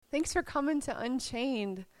Thanks for coming to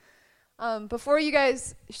Unchained. Before you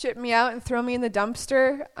guys ship me out and throw me in the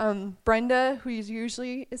dumpster, Brenda, who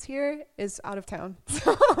usually is here, is out of town.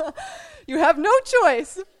 So you have no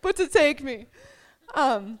choice but to take me.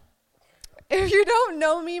 If you don't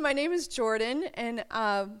know me, my name is Jordan, and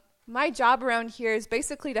my job around here is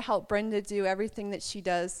basically to help Brenda do everything that she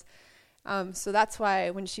does. So that's why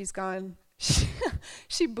when she's gone,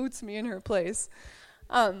 she boots me in her place.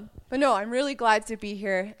 But no, I'm really glad to be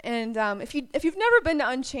here. And if you've never been to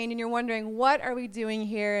Unchained and you're wondering what are we doing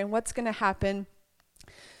here and what's going to happen,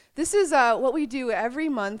 this is what we do every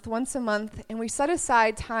month, once a month, and we set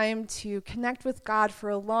aside time to connect with God for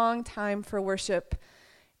a long time for worship.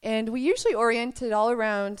 And we usually orient it all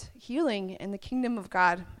around healing and the kingdom of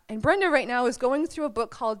God. And Brenda right now is going through a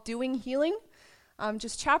book called Doing Healing,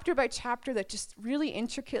 just chapter by chapter that just really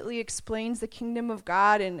intricately explains the kingdom of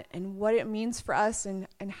God and what it means for us and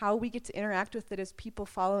how we get to interact with it as people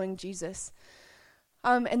following Jesus.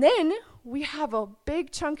 And then we have a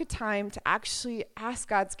big chunk of time to actually ask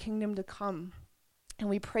God's kingdom to come. And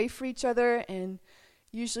we pray for each other and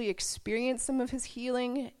usually experience some of his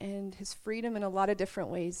healing and his freedom in a lot of different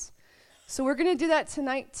ways. So we're going to do that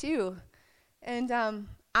tonight too. And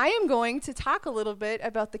I am going to talk a little bit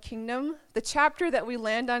about the kingdom. The chapter that we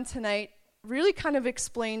land on tonight really kind of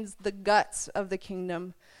explains the guts of the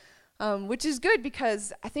kingdom, which is good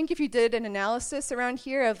because I think if you did an analysis around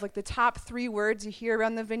here of like the top 3 words you hear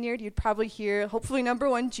around the vineyard, you'd probably hear, hopefully number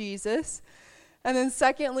 1, Jesus, and then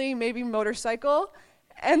secondly, maybe motorcycle,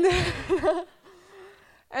 and then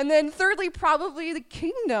and then thirdly, probably the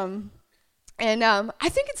kingdom. And I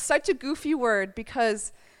think it's such a goofy word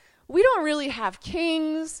because we don't really have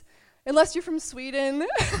kings, unless you're from Sweden.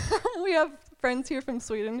 We have friends here from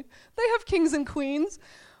Sweden. They have kings and queens,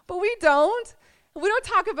 but we don't. We don't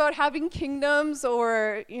talk about having kingdoms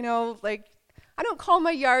or, like, I don't call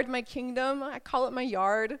my yard my kingdom. I call it my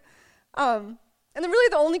yard. And then really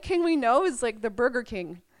the only king we know is, like, the Burger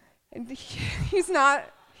King. And he's not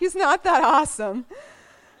that awesome.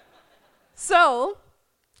 So,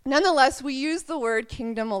 nonetheless, we use the word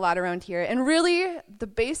kingdom a lot around here. And really, the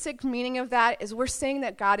basic meaning of that is we're saying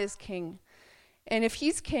that God is king. And if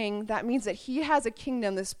he's king, that means that he has a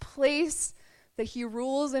kingdom, this place that he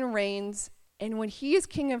rules and reigns. And when he is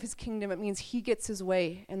king of his kingdom, it means he gets his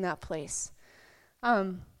way in that place.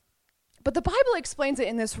 But the Bible explains it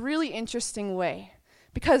in this really interesting way.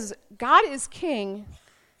 Because God is king,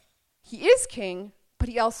 he is king, but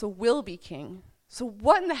he also will be king. So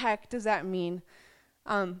what in the heck does that mean?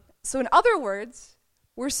 So in other words,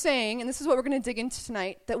 we're saying, and this is what we're going to dig into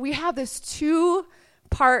tonight, that we have this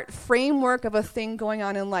 2-part framework of a thing going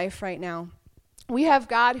on in life right now. We have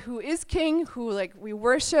God who is king, who we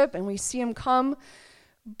worship and we see him come,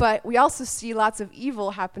 but we also see lots of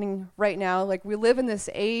evil happening right now. Like we live in this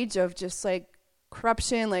age of just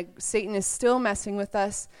corruption, Satan is still messing with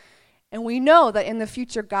us. And we know that in the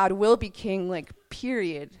future God will be king,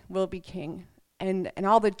 period, will be king. And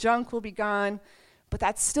all the junk will be gone. But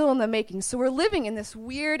that's still in the making. So we're living in this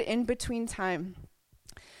weird in-between time.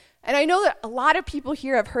 And I know that a lot of people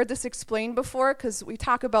here have heard this explained before because we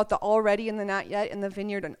talk about the already and the not yet in the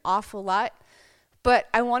vineyard an awful lot. But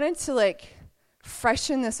I wanted to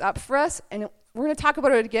freshen this up for us. And we're going to talk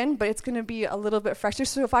about it again, but it's going to be a little bit fresher.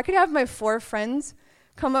 So if I could have my 4 friends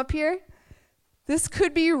come up here. This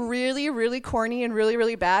could be really, really corny and really,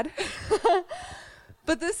 really bad.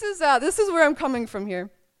 But this is where I'm coming from here.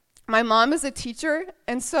 My mom is a teacher,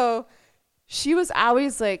 and so she was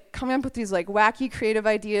always coming up with these wacky creative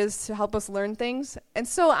ideas to help us learn things. And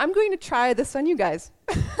so I'm going to try this on you guys.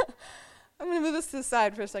 I'm going to move this to the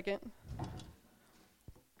side for a second.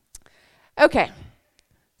 Okay.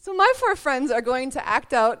 So my 4 friends are going to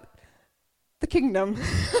act out the kingdom.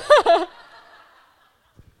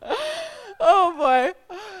 Oh boy.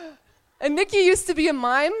 And Nikki used to be a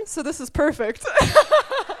mime, so this is perfect.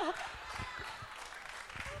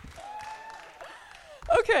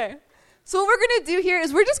 Okay, so what we're going to do here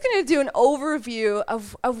is we're just going to do an overview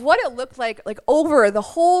of what it looked like over the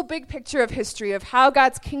whole big picture of history of how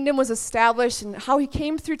God's kingdom was established and how he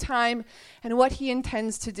came through time and what he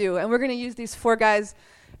intends to do. And we're going to use these 4 guys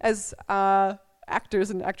as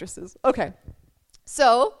actors and actresses. Okay,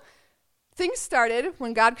 so things started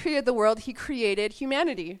when God created the world. He created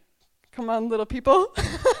humanity. Come on, little people.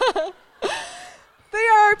 They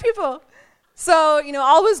are our people. So,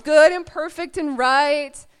 all was good and perfect and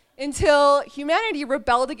right until humanity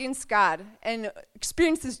rebelled against God and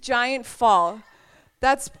experienced this giant fall.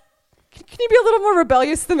 Can you be a little more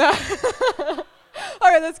rebellious than that?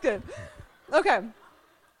 All right, that's good. Okay.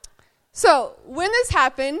 So, when this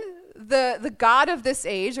happened, the god of this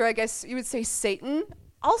age, or I guess you would say Satan,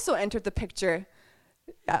 also entered the picture.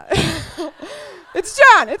 Yeah.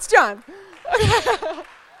 It's John.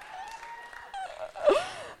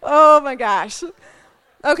 Oh my gosh.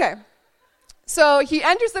 Okay. So he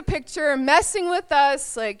enters the picture, messing with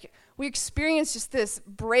us. Like, we experience just this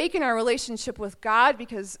break in our relationship with God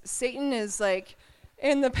because Satan is like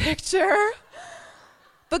in the picture.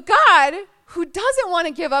 But God, who doesn't want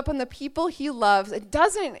to give up on the people he loves,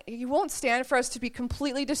 he won't stand for us to be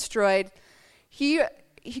completely destroyed. He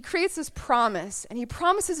creates this promise, and he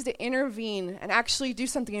promises to intervene and actually do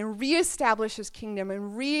something and reestablish his kingdom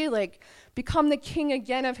and become the king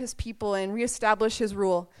again of his people and reestablish his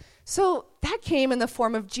rule. So that came in the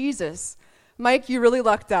form of Jesus. Mike, you really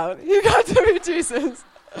lucked out. You got to be Jesus.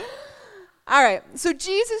 All right, so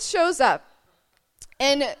Jesus shows up,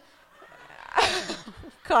 and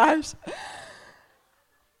gosh.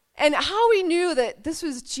 And how we knew that this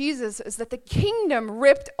was Jesus is that the kingdom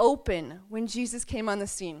ripped open when Jesus came on the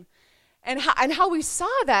scene. And how we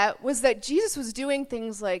saw that was that Jesus was doing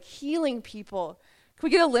things like healing people. Can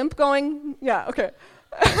we get a limp going? Yeah, okay.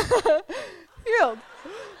 Healed.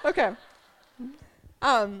 Okay.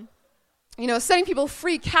 Setting people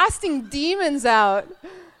free, casting demons out,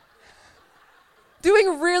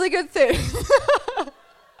 doing really good things.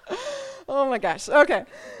 Oh my gosh, okay.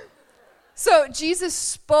 So Jesus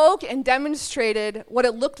spoke and demonstrated what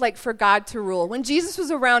it looked like for God to rule. When Jesus was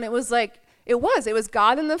around, it was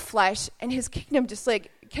God in the flesh, and his kingdom just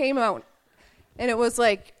came out. And it was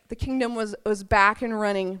like the kingdom was back and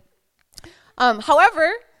running.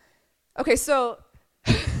 However, okay, so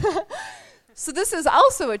this is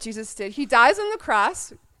also what Jesus did. He dies on the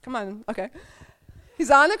cross. Come on, okay. He's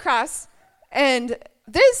on the cross, and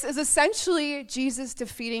this is essentially Jesus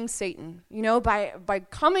defeating Satan, by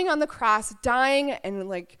coming on the cross, dying,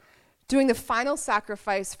 and doing the final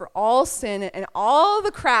sacrifice for all sin and all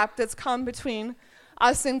the crap that's come between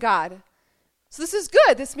us and God. So this is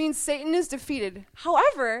good. This means Satan is defeated.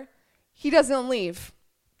 However, he doesn't leave.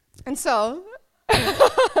 And so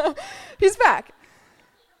he's back.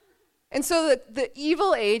 And so the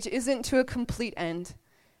evil age isn't to a complete end.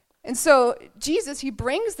 And so Jesus, he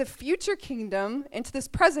brings the future kingdom into this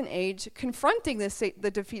present age, confronting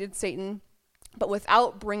the defeated Satan, but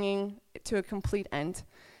without bringing it to a complete end.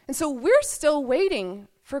 And so we're still waiting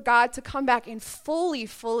for God to come back and fully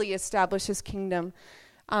establish his kingdom,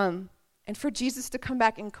 and for Jesus to come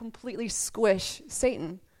back and completely squish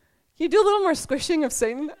Satan. Can you do a little more squishing of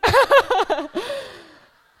Satan?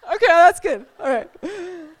 Okay, that's good. All right.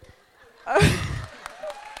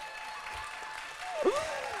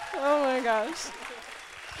 Oh my gosh.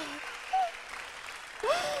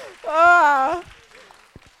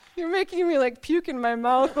 You're making me puke in my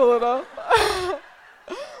mouth a little.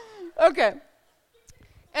 Okay.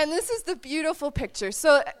 And this is the beautiful picture.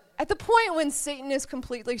 So at the point when Satan is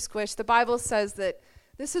completely squished, the Bible says that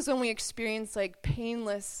this is when we experience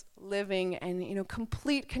painless living and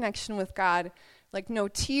complete connection with God. No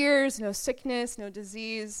tears, no sickness, no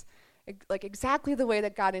disease, exactly the way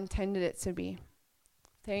that God intended it to be.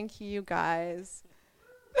 Thank you, guys.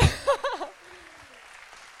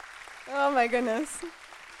 Oh, my goodness.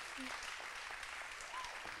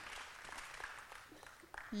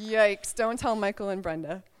 Yikes. Don't tell Michael and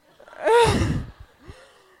Brenda.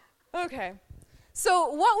 Okay.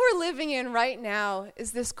 So what we're living in right now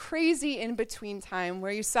is this crazy in-between time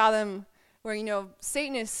where you saw them, where,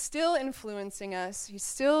 Satan is still influencing us. He's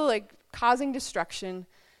still, causing destruction,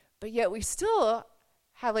 but yet we still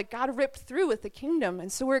have God ripped through with the kingdom,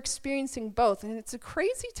 and so we're experiencing both, and it's a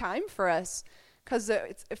crazy time for us because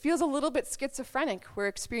it feels a little bit schizophrenic. We're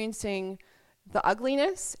experiencing the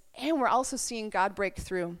ugliness, and we're also seeing God break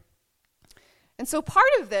through. And so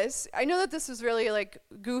part of this, I know that this is really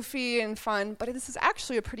goofy and fun, but this is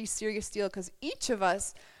actually a pretty serious deal because each of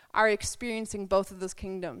us are experiencing both of those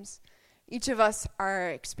kingdoms. Each of us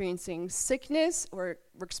are experiencing sickness, or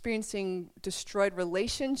we're experiencing destroyed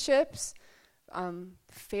relationships,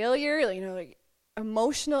 failure,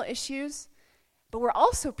 emotional issues, but we're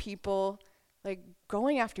also people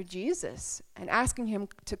going after Jesus and asking him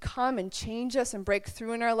to come and change us and break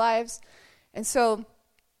through in our lives. And so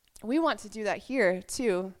we want to do that here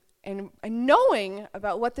too. And knowing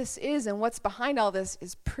about what this is and what's behind all this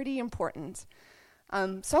is pretty important.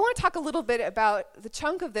 So I want to talk a little bit about the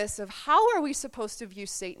chunk of this of how are we supposed to view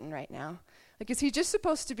Satan right now? Is he just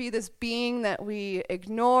supposed to be this being that we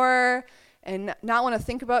ignore and not want to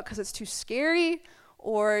think about because it's too scary?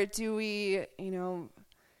 Or do we, we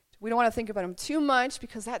don't want to think about him too much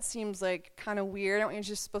because that seems kind of weird. Aren't we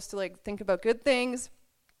just supposed to think about good things?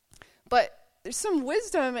 But there's some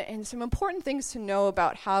wisdom and some important things to know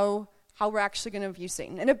about how how we're actually going to view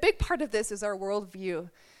Satan. And a big part of this is our worldview.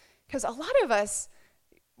 Because a lot of us,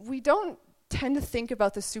 we don't tend to think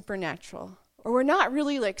about the supernatural. Or we're not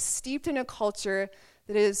really like steeped in a culture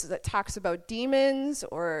that talks about demons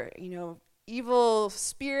or, evil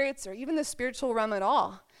spirits or even the spiritual realm at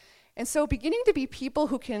all. And so beginning to be people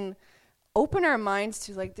who can open our minds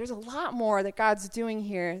to like, there's a lot more that God's doing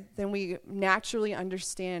here than we naturally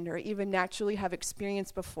understand or even naturally have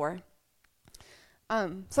experienced before.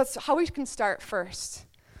 So that's how we can start first.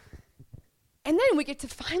 And then we get to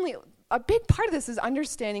finally, a big part of this is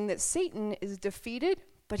understanding that Satan is defeated,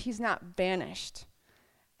 but he's not banished.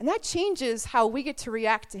 And that changes how we get to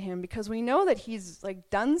react to him because we know that he's like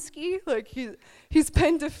Dunsky, like he's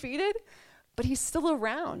been defeated, but he's still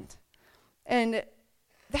around. And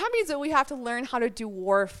that means that we have to learn how to do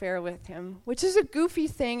warfare with him, which is a goofy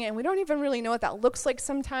thing, and we don't even really know what that looks like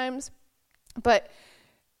sometimes. But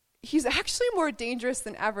he's actually more dangerous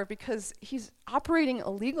than ever because he's operating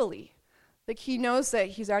illegally. Like he knows that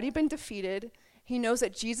he's already been defeated. He knows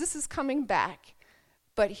that Jesus is coming back,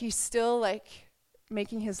 but he's still like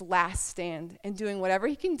making his last stand and doing whatever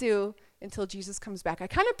he can do until Jesus comes back. I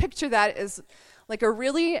kind of picture that as like a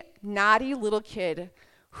really naughty little kid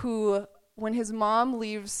who, when his mom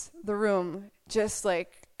leaves the room, just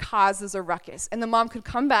like causes a ruckus. And the mom could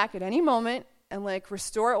come back at any moment and like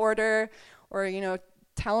restore order or,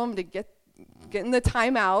 tell him to get in the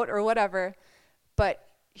timeout or whatever. But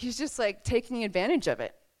he's just like taking advantage of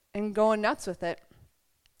it and going nuts with it.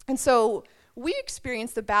 And so we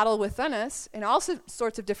experience the battle within us in all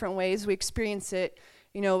sorts of different ways. We experience it,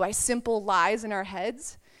 by simple lies in our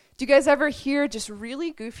heads. Do you guys ever hear just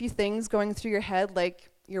really goofy things going through your head, like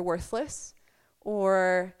you're worthless,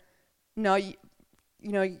 or no,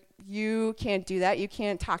 you can't do that. You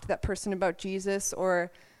can't talk to that person about Jesus,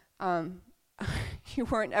 or you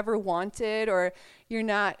weren't ever wanted, or you're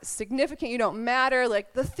not significant. You don't matter.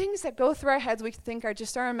 Like the things that go through our heads, we think are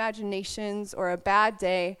just our imaginations or a bad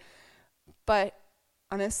day. But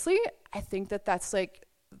honestly, I think that that's like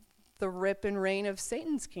the rip and reign of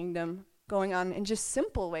Satan's kingdom going on in just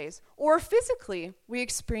simple ways. Or physically, we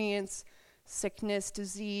experience sickness,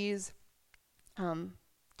 disease,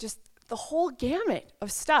 just the whole gamut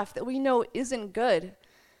of stuff that we know isn't good.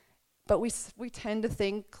 But we tend to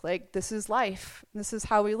think like this is life, this is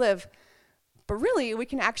how we live. But really, we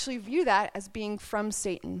can actually view that as being from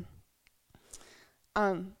Satan.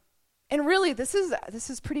 And really, this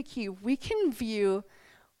is pretty key. We can view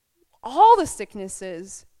all the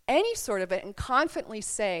sicknesses, any sort of it, and confidently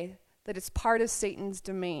say that it's part of Satan's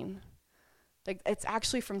domain. Like, it's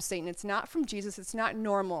actually from Satan. It's not from Jesus. It's not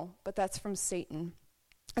normal, but that's from Satan.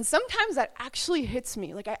 And sometimes that actually hits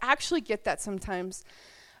me. Like, I actually get that sometimes.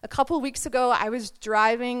 A couple of weeks ago, I was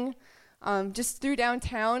driving just through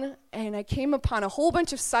downtown, and I came upon a whole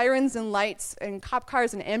bunch of sirens and lights, and cop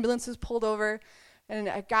cars and ambulances pulled over, and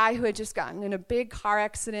a guy who had just gotten in a big car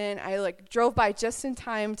accident. I drove by just in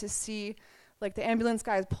time to see the ambulance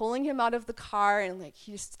guys pulling him out of the car, and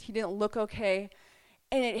he didn't look okay.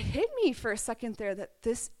 And it hit me for a second there that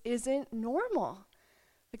this isn't normal.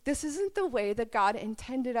 This isn't the way that God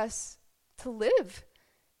intended us to live.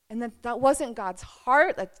 And that wasn't God's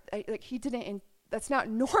heart. That's not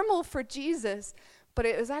normal for Jesus, but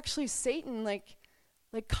it was actually Satan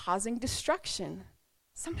causing destruction.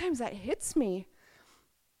 Sometimes that hits me.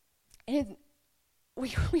 And we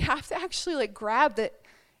have to actually grab that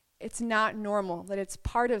it's not normal, that it's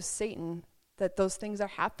part of Satan, that those things are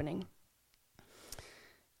happening.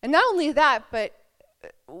 And not only that, but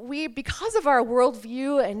we, because of our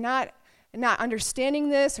worldview and not understanding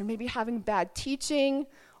this, or maybe having bad teaching,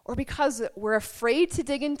 or because we're afraid to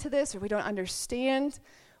dig into this, or we don't understand,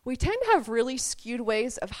 we tend to have really skewed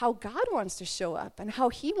ways of how God wants to show up and how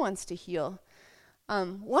he wants to heal.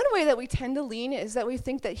 One way that we tend to lean is that we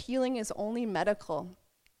think that healing is only medical,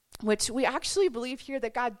 which we actually believe here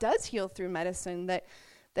that God does heal through medicine, that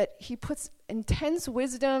he puts intense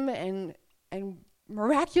wisdom and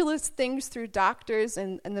miraculous things through doctors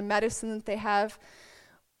and the medicine that they have.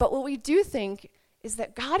 But what we do think is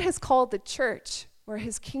that God has called the church, where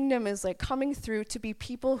his kingdom is coming through, to be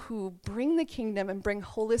people who bring the kingdom and bring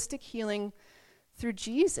holistic healing through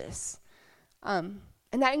Jesus. And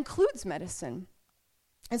that includes medicine.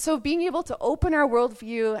 And so being able to open our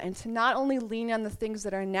worldview and to not only lean on the things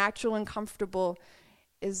that are natural and comfortable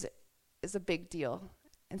is a big deal,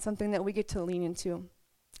 and something that we get to lean into.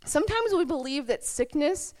 Sometimes we believe that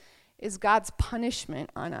sickness is God's punishment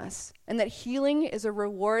on us, and that healing is a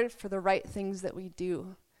reward for the right things that we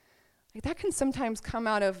do. That can sometimes come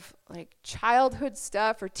out of childhood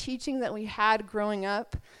stuff or teaching that we had growing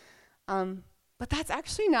up. But that's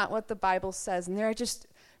actually not what the Bible says. And there are just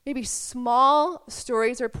maybe small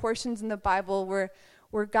stories or portions in the Bible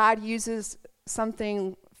where God uses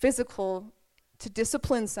something physical to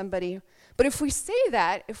discipline somebody. But if we say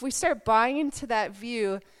that, if we start buying into that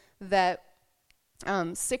view that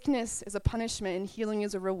sickness is a punishment and healing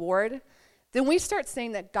is a reward, then we start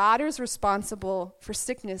saying that God is responsible for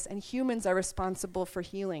sickness and humans are responsible for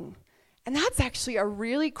healing. And that's actually a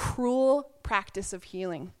really cruel practice of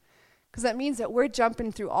healing, because that means that we're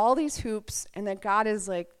jumping through all these hoops and that God is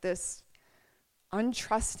like this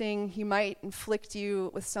untrusting, he might inflict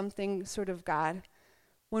you with something sort of God,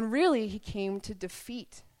 when really he came to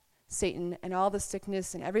defeat Satan and all the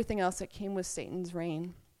sickness and everything else that came with Satan's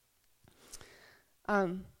reign.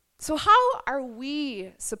 So how are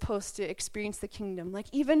we supposed to experience the kingdom, like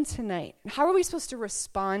even tonight? How are we supposed to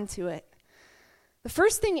respond to it? The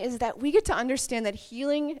first thing is that we get to understand that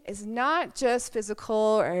healing is not just physical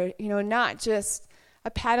or, not just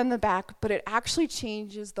a pat on the back, but it actually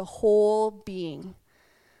changes the whole being.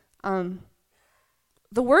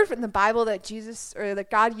 The word in the Bible that that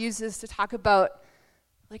God uses to talk about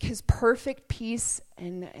like his perfect peace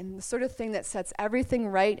and the sort of thing that sets everything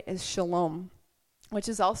right is shalom, which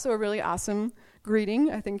is also a really awesome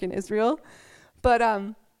greeting, I think, in Israel.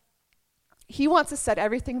 But he wants to set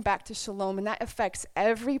everything back to shalom, and that affects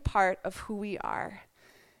every part of who we are.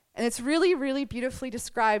 And it's really, really beautifully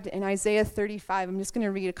described in Isaiah 35. I'm just going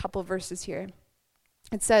to read a couple verses here.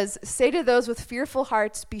 It says, "Say to those with fearful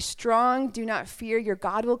hearts, be strong, do not fear, your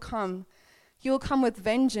God will come. He will come with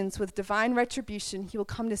vengeance, with divine retribution. He will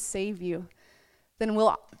come to save you. Then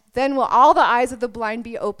will all the eyes of the blind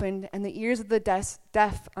be opened, and the ears of the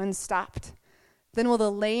deaf unstopped. Then will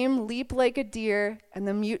the lame leap like a deer, and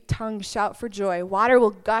the mute tongue shout for joy. Water will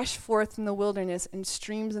gush forth in the wilderness and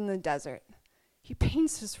streams in the desert." He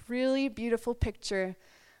paints this really beautiful picture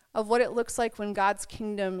of what it looks like when God's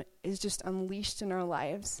kingdom is just unleashed in our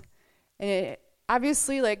lives. And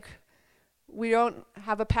obviously, we don't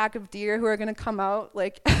have a pack of deer who are going to come out,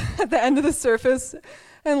 at the end of the surface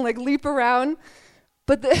and, leap around.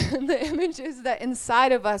 But the image is that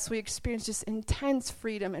inside of us, we experience just intense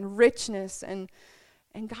freedom and richness and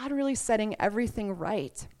God really setting everything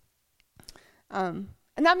right.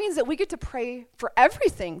 And that means that we get to pray for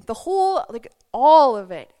everything, the whole, all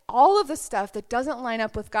of it. All of the stuff that doesn't line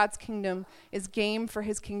up with God's kingdom is game for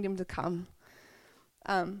his kingdom to come.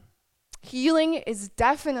 Healing is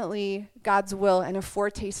definitely God's will and a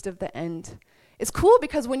foretaste of the end. It's cool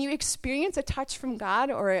because when you experience a touch from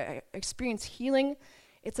God or experience healing,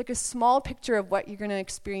 it's like a small picture of what you're going to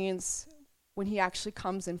experience when he actually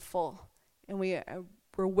comes in full and we're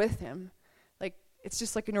with him. It's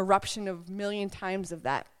just like an eruption of a million times of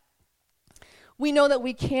that. We know that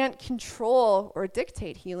we can't control or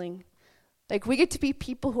dictate healing. We get to be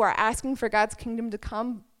people who are asking for God's kingdom to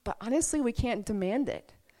come, but honestly, we can't demand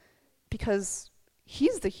it because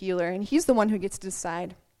he's the healer and he's the one who gets to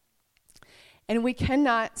decide. And we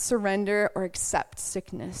cannot surrender or accept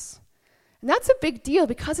sickness. And that's a big deal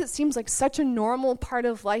because it seems like such a normal part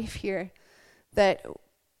of life here that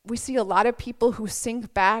we see a lot of people who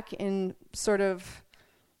sink back in sort of,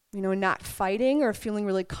 not fighting or feeling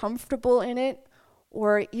really comfortable in it,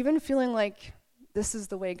 or even feeling like this is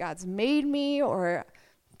the way God's made me, or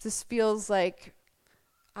this feels like,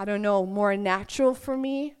 more natural for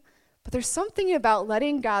me. But there's something about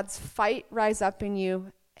letting God's fight rise up in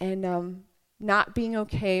you and not being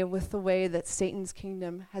okay with the way that Satan's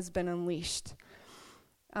kingdom has been unleashed.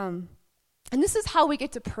 And this is how we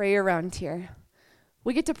get to pray around here.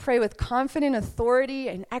 We get to pray with confident authority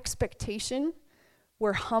and expectation.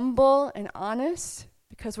 We're humble and honest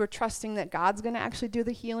because we're trusting that God's going to actually do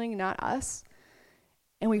the healing, not us.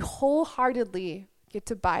 And we wholeheartedly get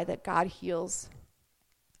to buy that God heals.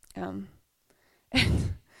 And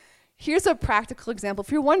here's a practical example.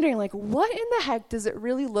 If you're wondering, what in the heck does it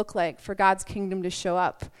really look like for God's kingdom to show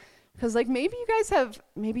up? Because, maybe you guys have,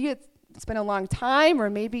 maybe it's been a long time, or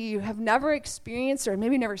maybe you have never experienced or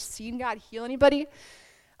maybe never seen God heal anybody.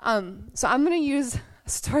 So I'm going to use a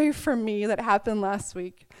story from me that happened last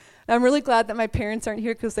week. And I'm really glad that my parents aren't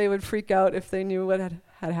here because they would freak out if they knew what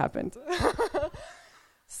had happened.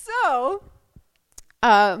 So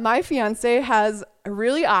my fiance has a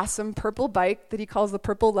really awesome purple bike that he calls the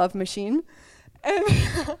Purple Love Machine. And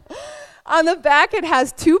on the back, it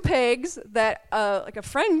has two pegs that a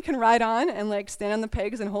friend can ride on and stand on the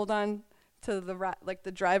pegs and hold on to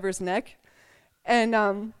the driver's neck.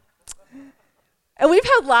 And we've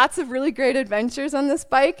had lots of really great adventures on this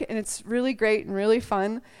bike, and it's really great and really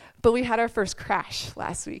fun. But we had our first crash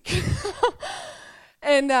last week.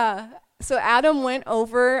 And so Adam went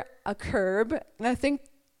over a curb, and I think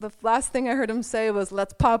the last thing I heard him say was,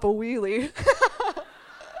 "Let's pop a wheelie."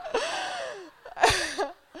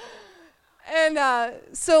 And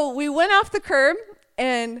so we went off the curb,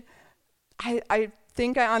 and I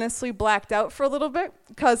think I honestly blacked out for a little bit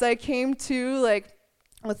because I came to, like,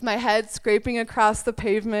 with my head scraping across the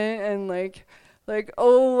pavement and, like,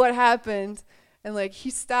 oh, what happened? And, like, he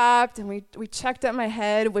stopped, and we checked at my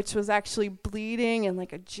head, which was actually bleeding and,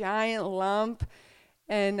 like, a giant lump.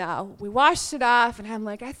 And we washed it off, and I'm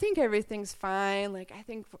like, I think everything's fine. Like, I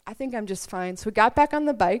think I'm just fine. So we got back on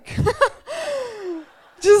the bike.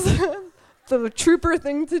 Just the trooper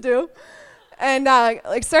thing to do. And,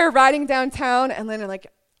 like, started riding downtown, and then,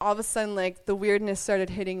 like, all of a sudden, like, the weirdness started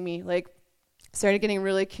hitting me. Like, started getting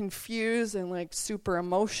really confused and, like, super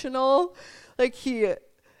emotional. Like, he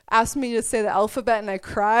asked me to say the alphabet, and I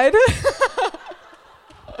cried.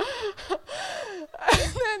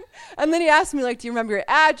 And then he asked me, like, do you remember your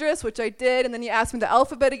address? Which I did. And then he asked me the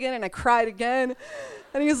alphabet again, and I cried again.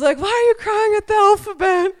 And he was like, why are you crying at the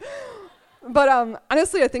alphabet? But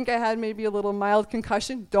honestly, I think I had maybe a little mild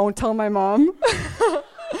concussion. Don't tell my mom.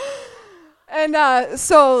 And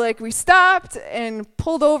so, like, we stopped and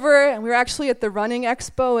pulled over, and we were actually at the running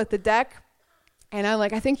expo at the deck. And I'm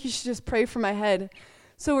like, I think you should just pray for my head.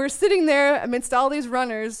 So we're sitting there amidst all these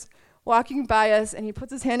runners walking by us, and he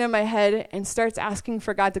puts his hand on my head and starts asking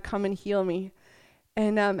for God to come and heal me.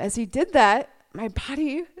 And as he did that, my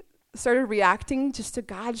body started reacting just to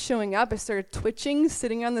God showing up. I started twitching,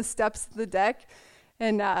 sitting on the steps of the deck,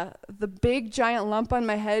 and the big giant lump on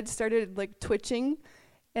my head started, like, twitching.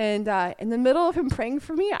 And in the middle of him praying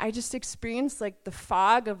for me, I just experienced, like, the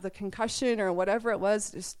fog of the concussion or whatever it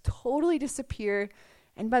was just totally disappear.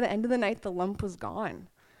 And by the end of the night, the lump was gone,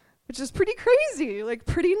 which is pretty crazy, like,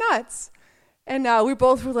 pretty nuts. And we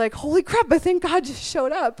both were like, holy crap, I think God just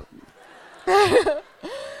showed up.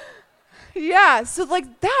 Yeah, so,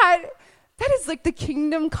 like, that is, like, the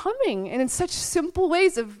kingdom coming, and in such simple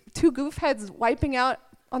ways of two goof heads wiping out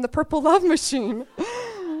on the purple love machine.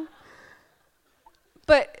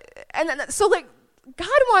 So, like,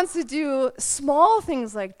 God wants to do small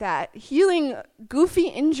things like that, healing goofy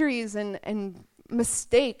injuries and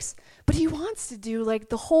mistakes, but he wants to do, like,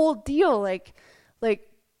 the whole deal, like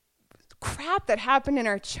crap that happened in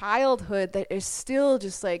our childhood that is still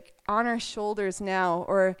just, like, on our shoulders now,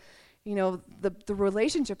 or, you know, the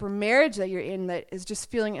relationship or marriage that you're in that is just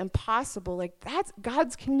feeling impossible. Like, that's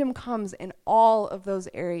God's kingdom comes in all of those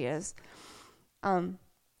areas.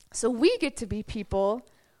 So we get to be people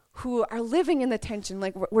who are living in the tension.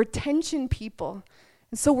 Like, we're tension people.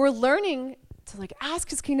 And so we're learning to, like, ask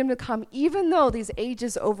his kingdom to come, even though these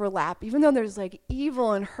ages overlap, even though there's, like,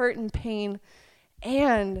 evil and hurt and pain,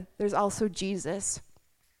 and there's also Jesus.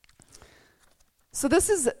 So this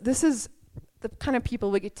is the kind of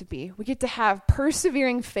people we get to be. We get to have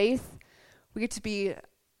persevering faith. We get to be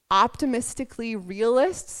optimistically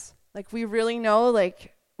realists. Like, we really know,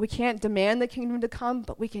 like, we can't demand the kingdom to come,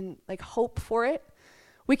 but we can, like, hope for it.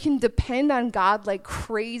 We can depend on God like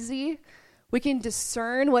crazy. We can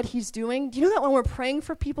discern what he's doing. Do you know that when we're praying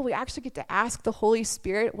for people, we actually get to ask the Holy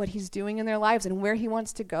Spirit what he's doing in their lives and where he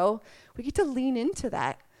wants to go? We get to lean into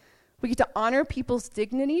that. We get to honor people's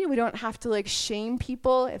dignity. We don't have to, like, shame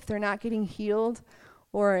people if they're not getting healed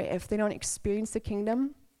or if they don't experience the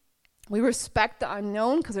kingdom. We respect the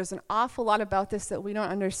unknown because there's an awful lot about this that we don't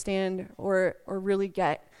understand or really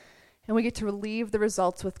get. And we get to leave the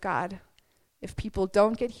results with God. If people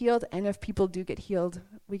don't get healed, and if people do get healed,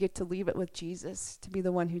 we get to leave it with Jesus to be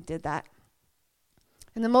the one who did that.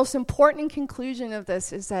 And the most important conclusion of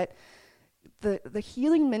this is that the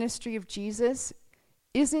healing ministry of Jesus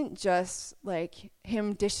isn't just, like,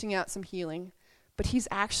 him dishing out some healing, but he's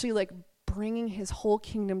actually, like, bringing his whole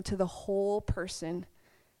kingdom to the whole person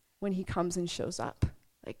when he comes and shows up.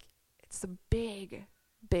 Like, it's the big,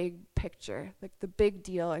 big picture, like the big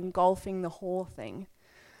deal engulfing the whole thing.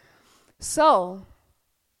 So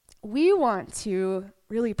we want to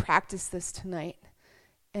really practice this tonight.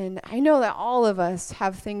 And I know that all of us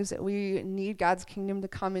have things that we need God's kingdom to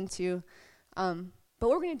come into. But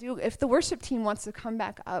what we're going to do, if the worship team wants to come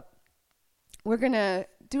back up, we're going to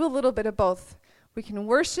do a little bit of both. We can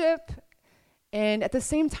worship, and at the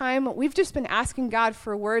same time, we've just been asking God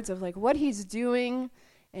for words of, like, what he's doing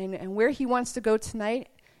and where he wants to go tonight.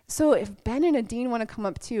 So if Ben and Adine want to come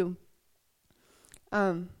up too,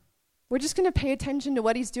 we're just going to pay attention to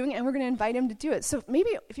what he's doing, and we're going to invite him to do it. So maybe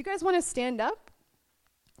if you guys want to stand up,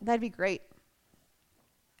 that'd be great.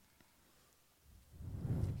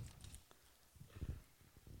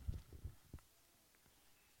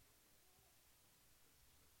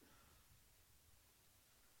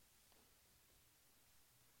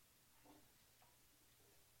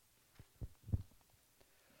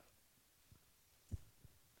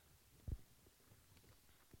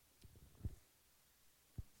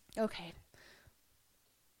 Okay.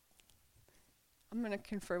 I'm going to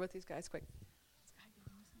confer with these guys quick.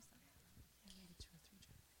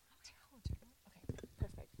 Okay,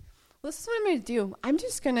 perfect. Well, this is what I'm going to do. I'm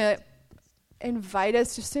just going to invite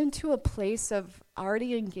us just into a place of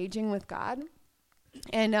already engaging with God.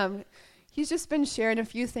 And he's just been sharing a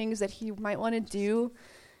few things that he might want to do.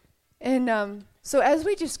 And so as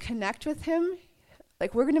we just connect with him,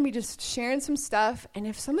 like we're going to be just sharing some stuff. And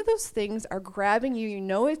if some of those things are grabbing you, you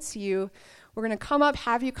know it's you, we're going to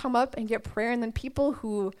have you come up and get prayer. And then people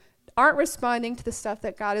who aren't responding to the stuff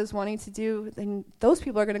that God is wanting to do, then those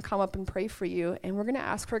people are going to come up and pray for you. And we're going to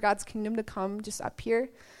ask for God's kingdom to come just up here.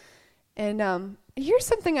 And here's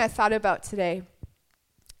something I thought about today.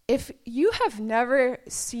 If you have never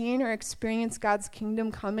seen or experienced God's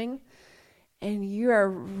kingdom coming, and you are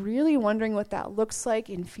really wondering what that looks like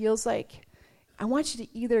and feels like, I want you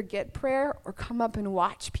to either get prayer or come up and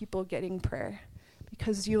watch people getting prayer,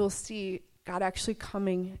 because you will see God actually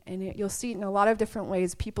coming, and you'll see it in a lot of different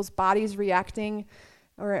ways, people's bodies reacting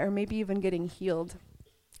or maybe even getting healed.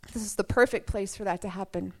 This is the perfect place for that to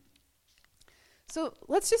happen. So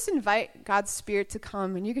let's just invite God's Spirit to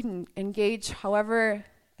come, and you can engage however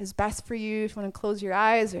is best for you. If you want to close your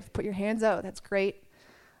eyes or put your hands out, that's great.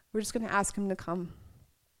 We're just going to ask him to come.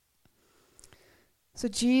 So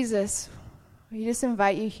Jesus, we just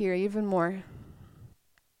invite you here even more.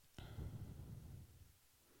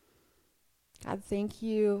 God, thank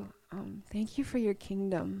you. Thank you for your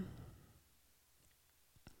kingdom.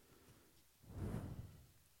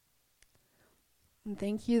 And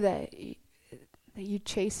thank you that you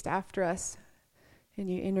chased after us and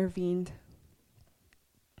you intervened.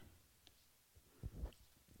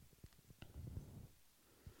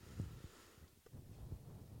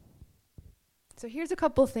 So here's a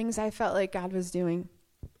couple things I felt like God was doing.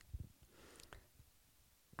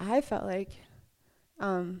 I felt like,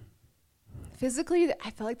 physically, I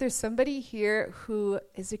felt like there's somebody here who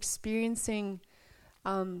is experiencing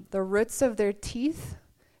the roots of their teeth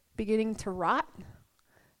beginning to rot.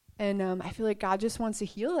 And I feel like God just wants to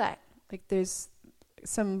heal that. Like there's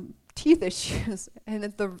some teeth issues, and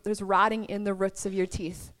there's rotting in the roots of your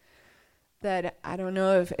teeth. That I don't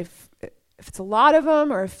know if it's a lot of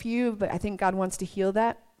them or a few, but I think God wants to heal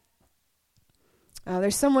that.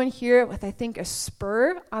 There's someone here with, I think, a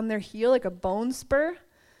spur on their heel, like a bone spur,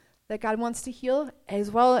 that God wants to heal, as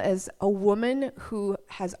well as a woman who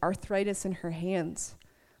has arthritis in her hands.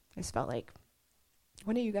 I just felt like,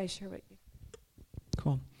 why don't you guys share what you...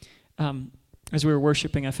 Cool. As we were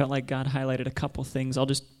worshiping, I felt like God highlighted a couple things. I'll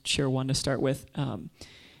just share one to start with.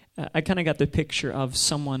 I kind of got the picture of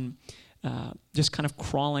someone just kind of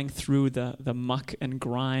crawling through the muck and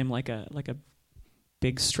grime like a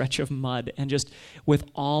big stretch of mud, and just with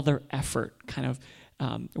all their effort kind of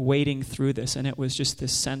wading through this. And it was just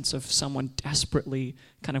this sense of someone desperately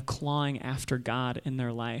kind of clawing after God in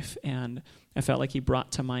their life. And I felt like he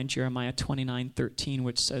brought to mind Jeremiah 29:13,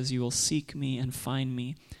 which says, "You will seek me and find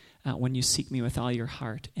me when you seek me with all your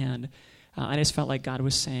heart." And I just felt like God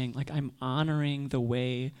was saying, like, I'm honoring the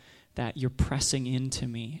way that you're pressing into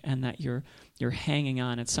me and that you're hanging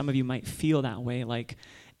on. And some of you might feel that way, like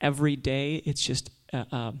every day it's just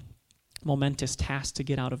a momentous task to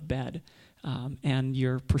get out of bed, and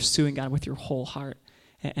you're pursuing God with your whole heart,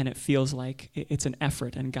 and it feels like it's an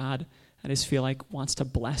effort. And God, I just feel like, wants to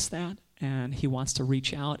bless that, and he wants to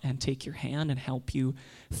reach out and take your hand and help you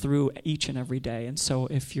through each and every day. And so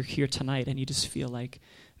if you're here tonight and you just feel like,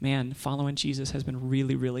 man, following Jesus has been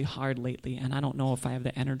really, really hard lately, and I don't know if I have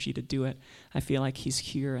the energy to do it, I feel like he's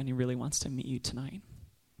here and he really wants to meet you tonight.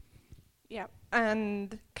 Yeah,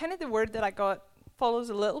 and kind of the word that I got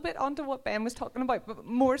follows a little bit onto what Ben was talking about, but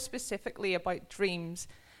more specifically about dreams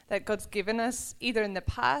that God's given us either in the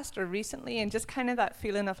past or recently, and just kind of that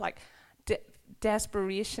feeling of like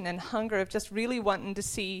desperation and hunger of just really wanting to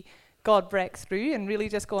see God break through and really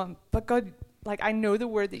just going, but God, like, I know the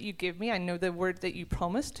word that you give me, I know the word that you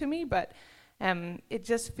promised to me, but it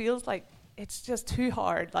just feels like it's just too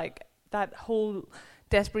hard. Like that whole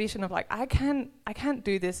desperation of like, I can't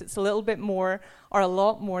do this. It's a little bit more or a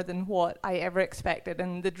lot more than what I ever expected.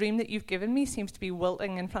 And the dream that you've given me seems to be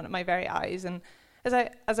wilting in front of my very eyes. And as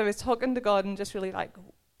I was talking to God and just really like,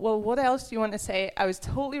 well, what else do you want to say? I was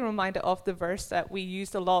totally reminded of the verse that we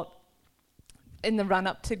used a lot in the run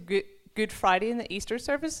up to Good Friday in the Easter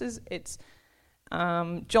services. It's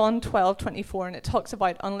John 12:24, and it talks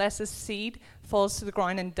about unless a seed falls to the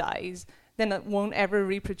ground and dies, then it won't ever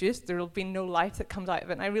reproduce. There will be no life that comes out of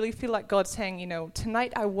it. And I really feel like God's saying, you know,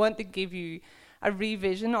 tonight I want to give you a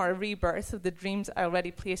revision or a rebirth of the dreams I already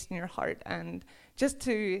placed in your heart, and just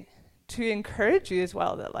to encourage you as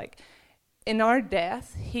well that like in our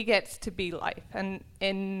death, he gets to be life. And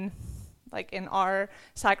in our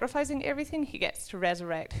sacrificing everything, he gets to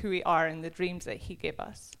resurrect who we are in the dreams that he gave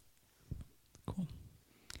us. Cool.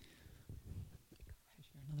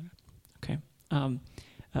 Okay.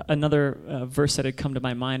 Another verse that had come to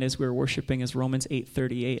my mind as we were worshiping is Romans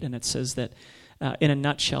 8:38, and it says that in a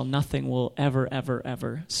nutshell, nothing will ever, ever,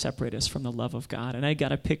 ever separate us from the love of God. And I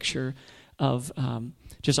got a picture of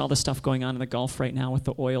just all the stuff going on in the Gulf right now with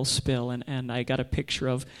the oil spill, and I got a picture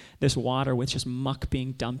of this water with just muck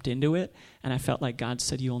being dumped into it, and I felt like God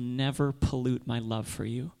said, you'll never pollute my love for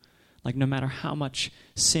you. Like no matter how much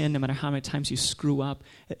sin, no matter how many times you screw up,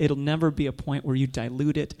 it'll never be a point where you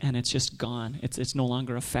dilute it and it's just gone. It's no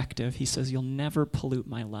longer effective. He says, you'll never pollute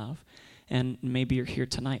my love. And maybe you're here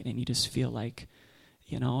tonight and you just feel like,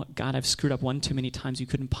 God, I've screwed up one too many times. You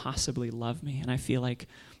couldn't possibly love me. And I feel like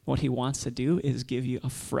what he wants to do is give you a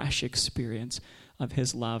fresh experience of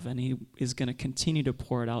his love. And he is going to continue to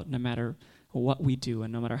pour it out no matter what we do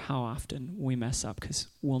and no matter how often we mess up, because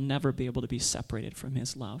we'll never be able to be separated from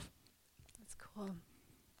his love. That's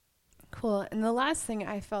cool. And the last thing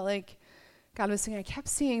I felt like God was saying, I kept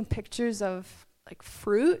seeing pictures of like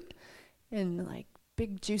fruit and like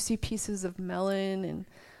big juicy pieces of melon, and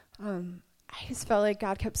I just felt like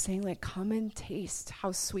God kept saying, like, come and taste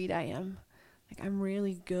how sweet I am. Like, I'm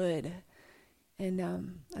really good. And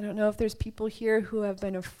I don't know if there's people here who have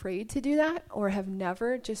been afraid to do that or have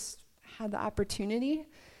never just had the opportunity,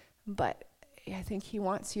 but I think he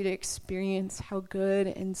wants you to experience how good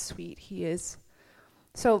and sweet he is.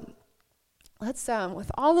 So let's,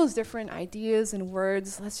 with all those different ideas and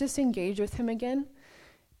words, let's just engage with him again.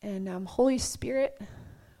 And Holy Spirit,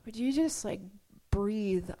 would you just like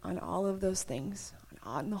breathe on all of those things,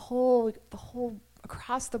 on the whole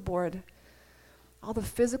across the board, all the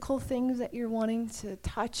physical things that you're wanting to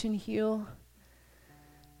touch and heal,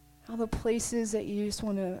 all the places that you just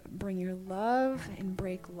want to bring your love and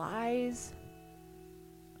break lies.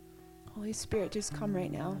 Holy Spirit, just come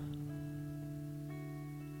right now.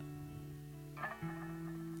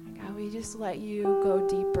 God, we just let you go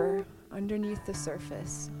deeper underneath the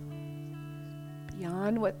surface,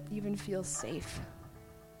 beyond what even feels safe.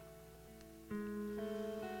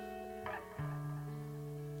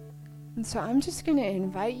 And so I'm just going to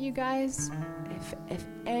invite you guys, if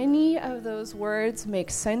any of those words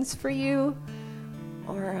make sense for you,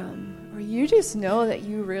 or you just know that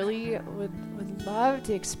you really would love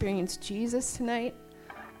to experience Jesus tonight,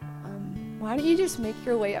 why don't you just make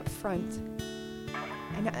your way up front?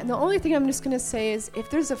 And the only thing I'm just going to say is,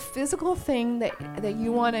 if there's a physical thing that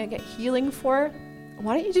you want to get healing for,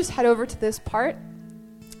 why don't you just head over to this part?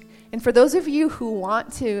 And for those of you who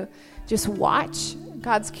want to just watch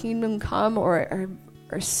God's kingdom come or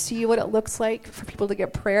see what it looks like for people to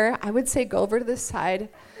get prayer, I would say go over to this side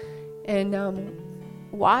and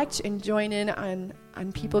watch and join in on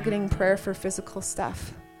people getting prayer for physical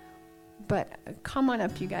stuff. But come on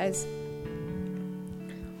up, you guys.